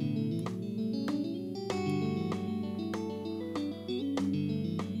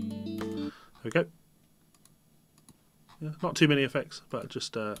 There we go. Yeah, not too many effects, but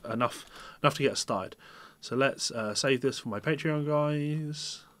just enough to get us started. So let's save this for my Patreon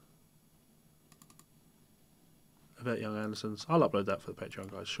guys. Yvette Young Anderson's. I'll upload that for the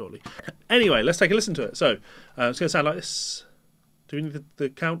Patreon guys shortly. Anyway, let's take a listen to it. So it's going to sound like this. Do we need the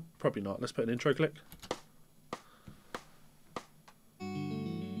count? Probably not. Let's put an intro click.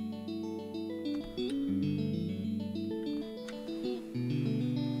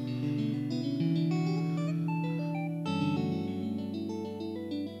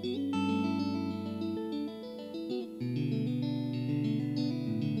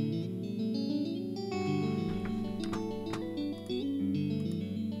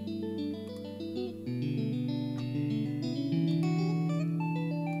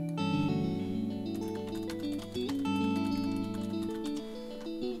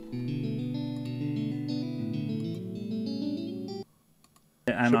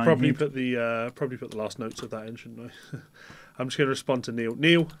 And should probably put the last notes of that in, shouldn't I? I'm just going to respond to Neil.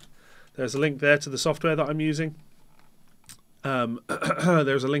 Neil, there's a link there to the software that I'm using.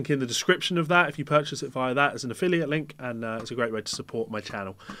 There's a link in the description of that if you purchase it via that as an affiliate link, and it's a great way to support my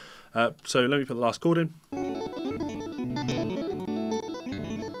channel. So let me put the last chord in.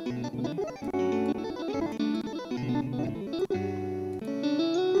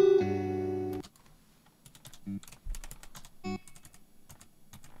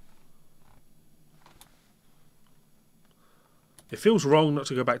 It feels wrong not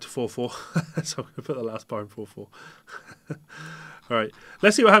to go back to 4/4, so I'm going to put the last bar in 4/4. All right,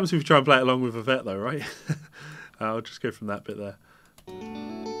 let's see what happens if we try and play it along with Yvette, though, right? I'll just go from that bit there.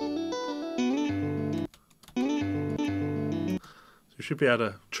 So We should be able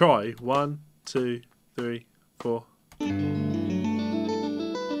to try. 1, 2, 3, 4.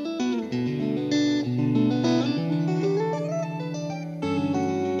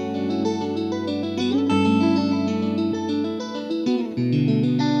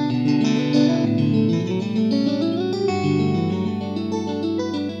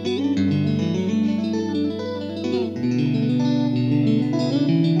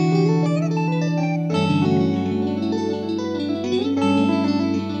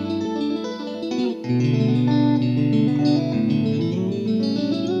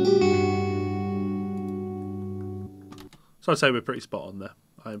 So I'd say we're pretty spot on there.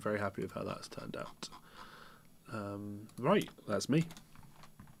 I am very happy with how that's turned out. Right, that's me.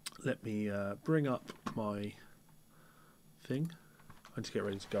 Let me bring up my thing. I need to get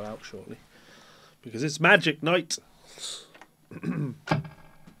ready to go out shortly because it's magic night.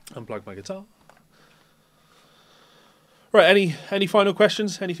 Unplug my guitar. Right, any final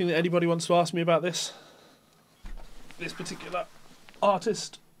questions? Anything that anybody wants to ask me about this particular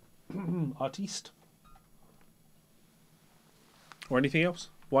artiste? Or anything else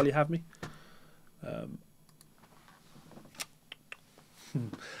while you have me? And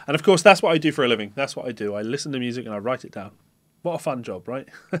of course, that's what I do for a living. That's what I do. I listen to music and I write it down. What a fun job, right?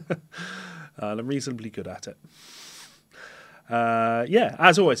 And I'm reasonably good at it. Yeah,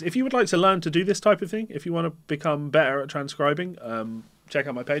 as always, if you would like to learn to do this type of thing, if you want to become better at transcribing, check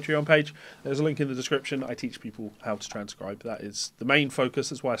out my Patreon page. There's a link in the description. I teach people how to transcribe. That is the main focus.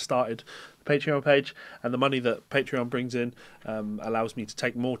 That's why I started the Patreon page. And the money that Patreon brings in allows me to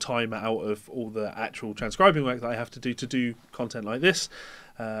take more time out of all the actual transcribing work that I have to do content like this.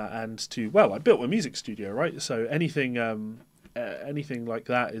 And to, well, I built a music studio, right? So anything like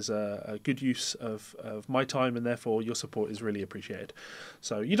that is a good use of my time, and therefore your support is really appreciated.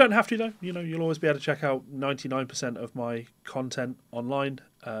 So you don't have to, though. You know, you'll always be able to check out 99% of my content online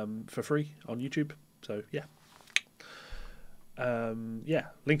for free on YouTube. So yeah, yeah.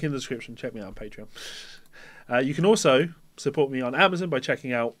 Link in the description. Check me out on Patreon. You can also support me on Amazon by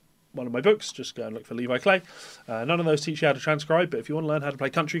checking out one of my books. Just go and look for Levi Clay. None of those teach you how to transcribe, but if you want to learn how to play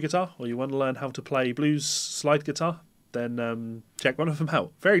country guitar or you want to learn how to play blues slide guitar, then check one of them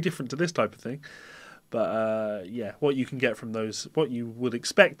out. Very different to this type of thing, but yeah, what you can get from those, what you would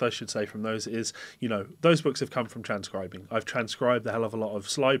expect, I should say, from those is, you know, those books have come from transcribing. I've transcribed a hell of a lot of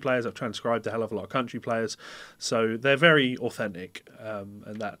slide players. I've transcribed a hell of a lot of country players, so they're very authentic,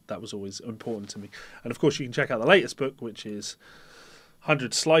 and that was always important to me. And of course, you can check out the latest book, which is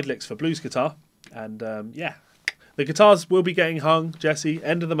 100 Slide Licks for Blues Guitar, and yeah. The guitars will be getting hung, Jesse,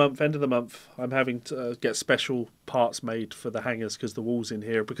 end of the month. I'm having to get special parts made for the hangers because the walls in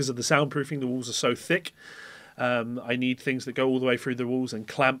here, because of the soundproofing, the walls are so thick. I need things that go all the way through the walls and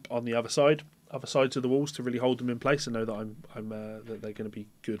clamp on the other sides of the walls to really hold them in place and know that that they're going to be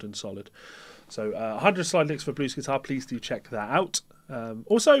good and solid. So 100 Slide Licks for Blues Guitar, please do check that out.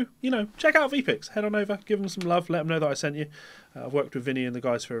 Also, you know, check out VPix. Head on over, give them some love, let them know that I sent you. I've worked with Vinny and the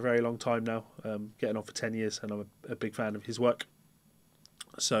guys for a very long time now, getting on for 10 years, and I'm a big fan of his work.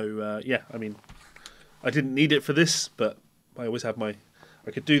 So, yeah, I mean, I didn't need it for this, but I always have I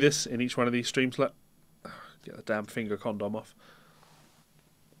could do this in each one of these streams. Get the damn finger condom off.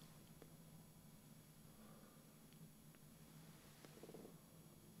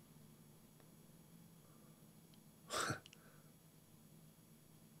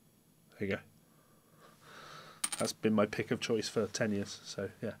 There you go. That's been my pick of choice for 10 years. So,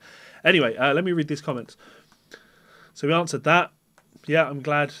 yeah. Anyway, let me read these comments. So we answered that. Yeah, I'm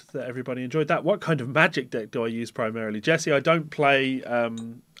glad that everybody enjoyed that. What kind of magic deck do I use primarily? Jesse, I don't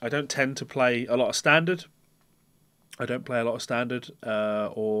tend to play a lot of standard. I don't play a lot of standard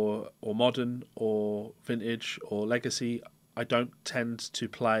or modern or vintage or legacy. I don't tend to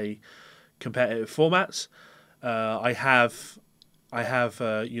play competitive formats. I have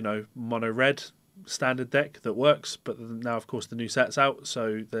you know, mono red standard deck that works, but now of course the new set's out,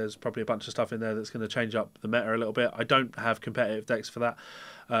 so there's probably a bunch of stuff in there that's going to change up the meta a little bit. I don't have competitive decks for that.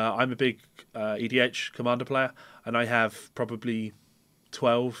 I'm a big EDH commander player, and I have probably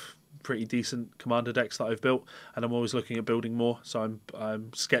 12 pretty decent commander decks that I've built, and I'm always looking at building more, so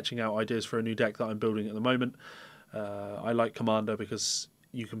I'm sketching out ideas for a new deck that I'm building at the moment. I like commander because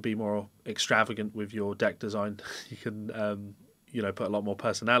you can be more extravagant with your deck design. You can you know, put a lot more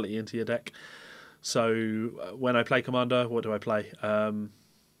personality into your deck. So when I play commander, what do I play? I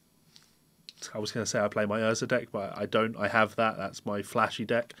was going to say I play my Urza deck, but I don't. I have that. That's my flashy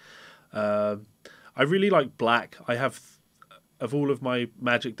deck. I really like black. I have, of all of my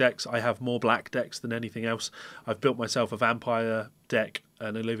magic decks, I have more black decks than anything else. I've built myself a vampire deck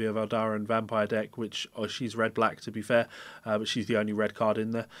an Olivia Valdaran vampire deck, which she's red-black to be fair, but she's the only red card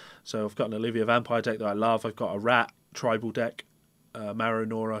in there. So I've got an Olivia vampire deck that I love. I've got a rat tribal deck, Maro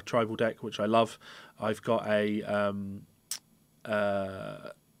Nora tribal deck, which I love. I've got a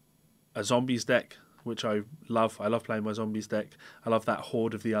zombies deck, which I love. I love playing my zombies deck. I love that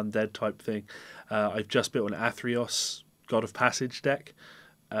Horde of the Undead type thing. I've just built an Athreos God of Passage deck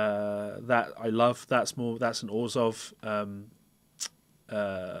that I love. That's an Orzhov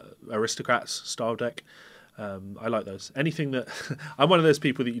Aristocrats style deck. I like those. Anything that I'm one of those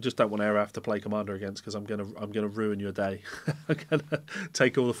people that you just don't want to ever have to play Commander against, because I'm gonna ruin your day. I'm gonna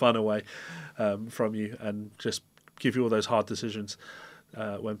take all the fun away from you and just give you all those hard decisions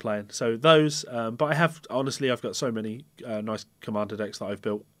when playing. So those, but I've got so many nice Commander decks that I've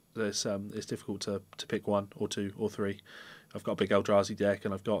built. It's difficult to pick one or two or three. I've got a big Eldrazi deck,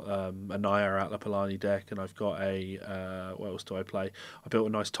 and I've got a Naya Atla Palani deck, and I've got a what else do I play? I built a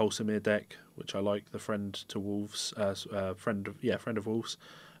nice Tolsimir deck, which I like. The Friend to Wolves, Friend of Wolves.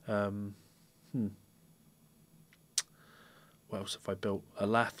 What else have I built? A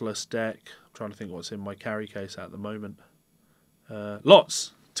Lathless deck. I'm trying to think what's in my carry case at the moment.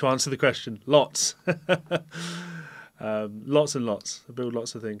 Lots, to answer the question. Lots. Lots and lots. I build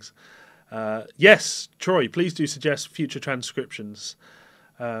lots of things. Yes, Troy, please do suggest future transcriptions.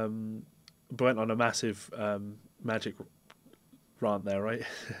 Went on a massive magic rant there, right?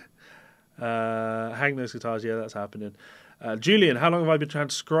 Hang those guitars, yeah, that's happening. Julian, how long have I been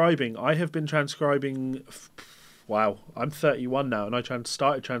transcribing? I have been transcribing... Wow, I'm 31 now, and I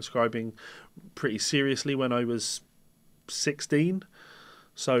started transcribing pretty seriously when I was 16.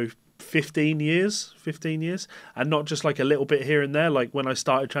 So 15 years, and not just like a little bit here and there. Like when I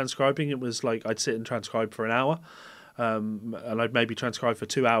started transcribing, it was like I'd sit and transcribe for an hour, and I'd maybe transcribe for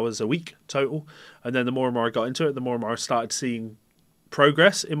 2 hours a week total. And then the more and more I got into it, the more and more I started seeing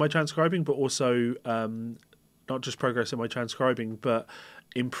progress in my transcribing, but also not just progress in my transcribing, but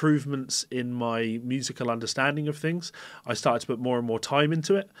improvements in my musical understanding of things. I started to put more and more time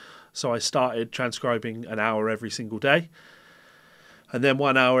into it. So I started transcribing an hour every single day. And then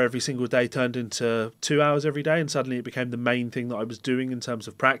 1 hour every single day turned into 2 hours every day, and suddenly it became the main thing that I was doing in terms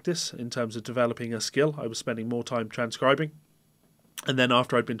of practice, in terms of developing a skill. I was spending more time transcribing. And then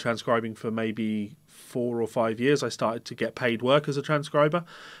after I'd been transcribing for maybe 4 or 5 years, I started to get paid work as a transcriber.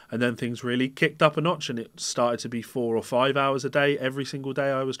 And then things really kicked up a notch, and it started to be 4 or 5 hours a day, every single day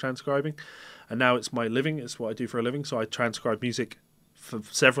I was transcribing. And now it's my living, it's what I do for a living. So I transcribe music for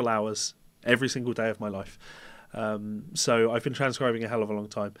several hours every single day of my life. So I've been transcribing a hell of a long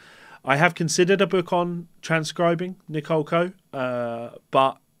time. I have considered a book on transcribing, Nicole Co,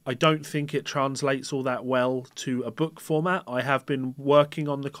 but I don't think it translates all that well to a book format. I have been working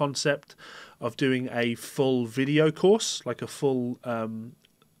on the concept of doing a full video course, like a full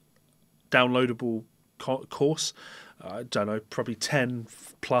downloadable course. I don't know, probably 10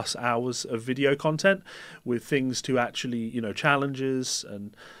 plus hours of video content with things to actually, challenges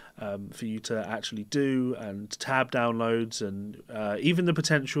and for you to actually do, and tab downloads, and even the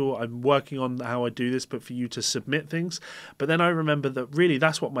potential, I'm working on how I do this, but for you to submit things. But then I remember that really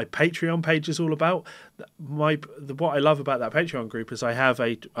that's what my Patreon page is all about. What I love about that Patreon group is I have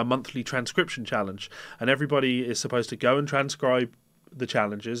a monthly transcription challenge, and everybody is supposed to go and transcribe the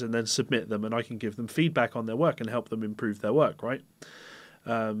challenges and then submit them, and I can give them feedback on their work and help them improve their work, right?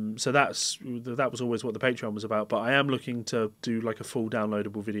 So that was always what the Patreon was about, but I am looking to do like a full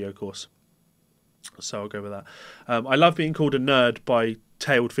downloadable video course, so I'll go with that. I love being called a nerd by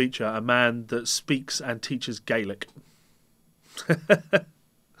Tailed Feature, a man that speaks and teaches Gaelic.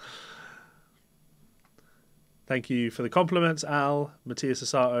 Thank you for the compliments, Al. Matthias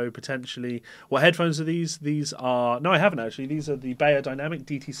Asato, potentially. What headphones are these? These are... No, I haven't actually. These are the Bayer Dynamic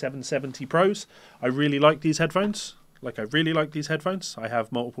DT770 Pros. I really like these headphones. I really like these headphones. I have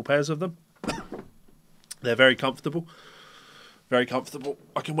multiple pairs of them. They're very comfortable. Very comfortable.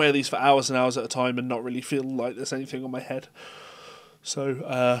 I can wear these for hours and hours at a time and not really feel like there's anything on my head.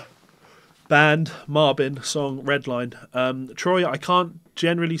 So, band, Marbin, song, Redline. Troy, I can't,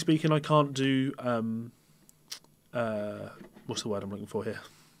 generally speaking, I can't do... what's the word I'm looking for here?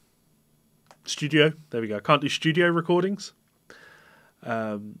 Studio. There we go. Can't do studio recordings.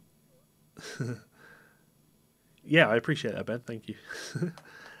 Yeah, I appreciate that, Ben. Thank you.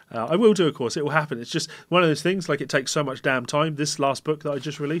 I will do a course. It will happen. It's just one of those things, like it takes so much damn time. This last book that I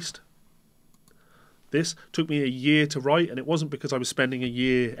just released, this took me a year to write, and it wasn't because I was spending a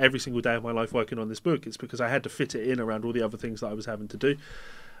year every single day of my life working on this book. It's because I had to fit it in around all the other things that I was having to do.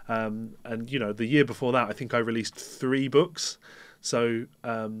 And, the year before that, I think I released 3 books. So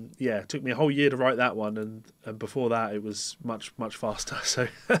yeah, it took me a whole year to write that one, and before that it was much faster. So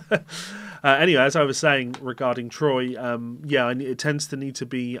anyway, as I was saying regarding Troy, yeah, it tends to need to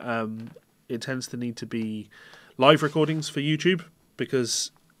be live recordings for YouTube,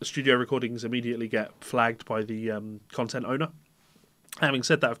 because studio recordings immediately get flagged by the content owner. Having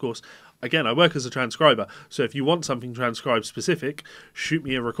said that, of course, again, I work as a transcriber, so if you want something transcribed specific, shoot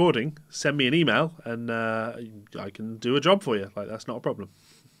me a recording, send me an email, and I can do a job for you. Like, that's not a problem.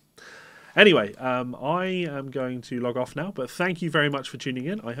 Anyway, I am going to log off now, but thank you very much for tuning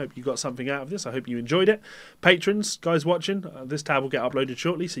in. I hope you got something out of this. I hope you enjoyed it. Patrons, guys watching, this tab will get uploaded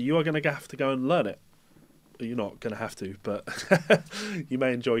shortly, so you are going to have to go and learn it. You're not going to have to, but you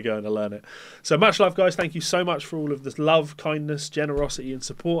may enjoy going to learn it. So much love, guys. Thank you so much for all of this love, kindness, generosity and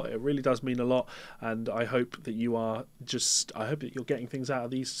support. It really does mean a lot, and I hope that you are I hope that you're getting things out of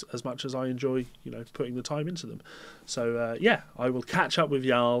these as much as I enjoy, putting the time into them. So yeah, I will catch up with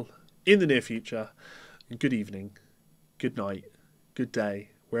y'all in the near future. Good evening, good night, good day,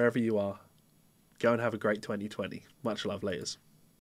 wherever you are. Go and have a great 2020. Much love, laters.